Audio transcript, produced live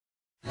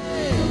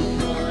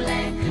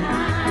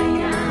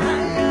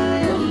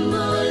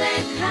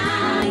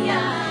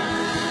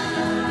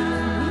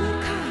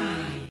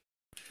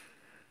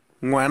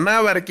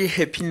ngwana ba re ke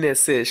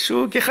happiness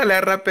sho ke gale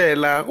a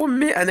rapela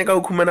gomme a nyaka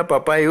go khumana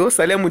papaye o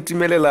sale a mo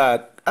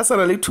timelela a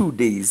sala le 2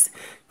 days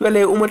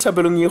jale o mo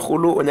thapelong e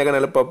kgolo o nyakana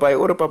le papaye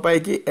o re papaye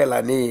ke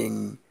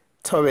elaneng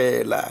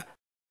thobela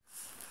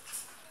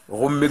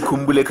gomme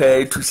khumbule kha ya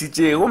e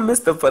thusitše gomme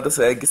stepfather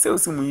sa ke seo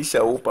se mo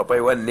išago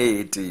papaye wa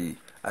nnete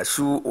a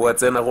shu o a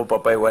tsena go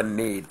papaye wa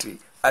nnete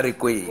a re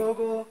kweng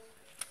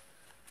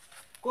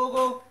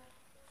Gogo.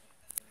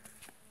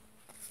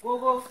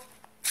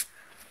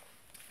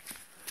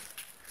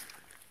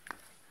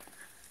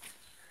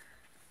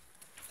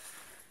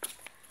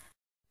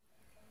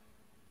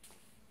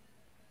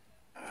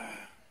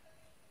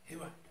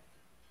 Heba.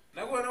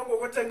 Na kwana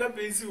go tanga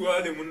base wa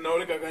le monna o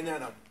le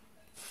kakanyana.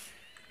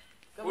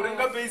 O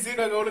renga base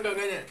ka o le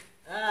kakanyana.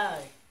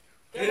 Ai.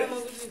 Ke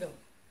mo kutsika.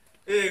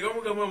 Ka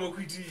mo ka mama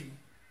khwiti.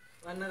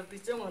 Wana re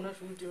pitse ngwana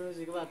shuti o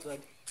se ke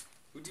batswadi.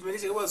 O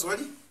timeletse ka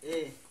batswadi?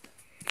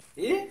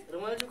 Re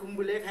mo le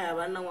kumbule kha ya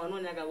bana ngwana o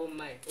nyaka bo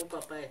mmae o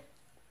papaye.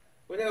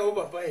 O nyaka o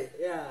papaye?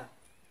 Ya.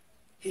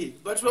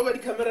 Batho ba di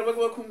camera ba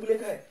khumbule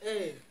kha?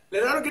 Le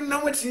raro ke nna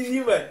mo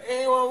TV ba?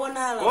 Wa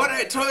bonala.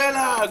 Ora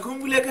thogela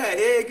khumbule kha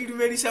ke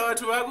dumedisa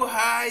batho ba go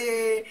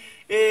hae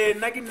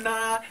nna ke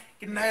nna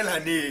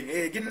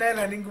elaneng ke nna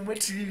elaneng mo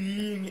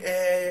TV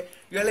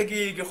yale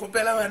ke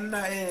gopela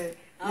banna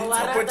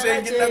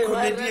support-eng ke nna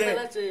comedy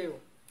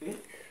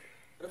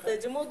Re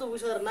tetse mo do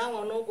busha re na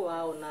ngwana o go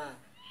a ona.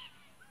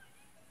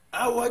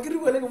 wa ke re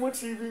bone ke mo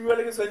TV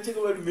yale ke swantse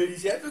ke ba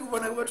dumedisa ape ke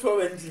bona ke batho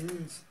ba bantsi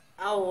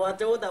Wa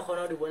te o ta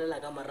khona di bolela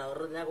ka mara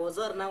re nya go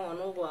tsa re na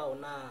ngwana o go a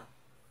ona.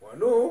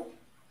 Ngwano?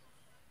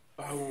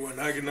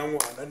 Wena ke na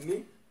ngwana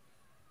nne?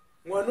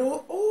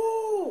 Ngwano?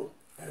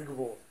 A re ke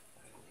bona.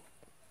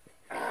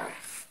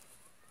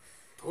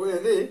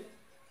 Thoyele?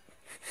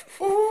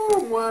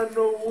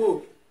 Ngwano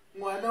wo.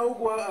 Ngwana o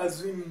kwa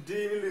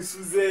Azwindini le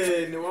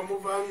Suzene wa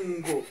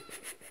Movango.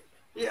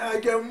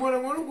 Ke mmona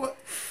ngwana kwa.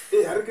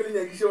 Ha re ke le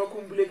nyakishe wa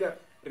khumbuleka.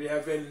 Re ya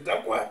venda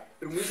kwa.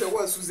 Re mo isa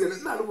kwa Suzene.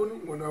 Nna le bone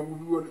ngwana wa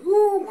bobi bona.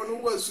 Ngwana o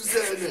kwa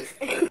Suzene.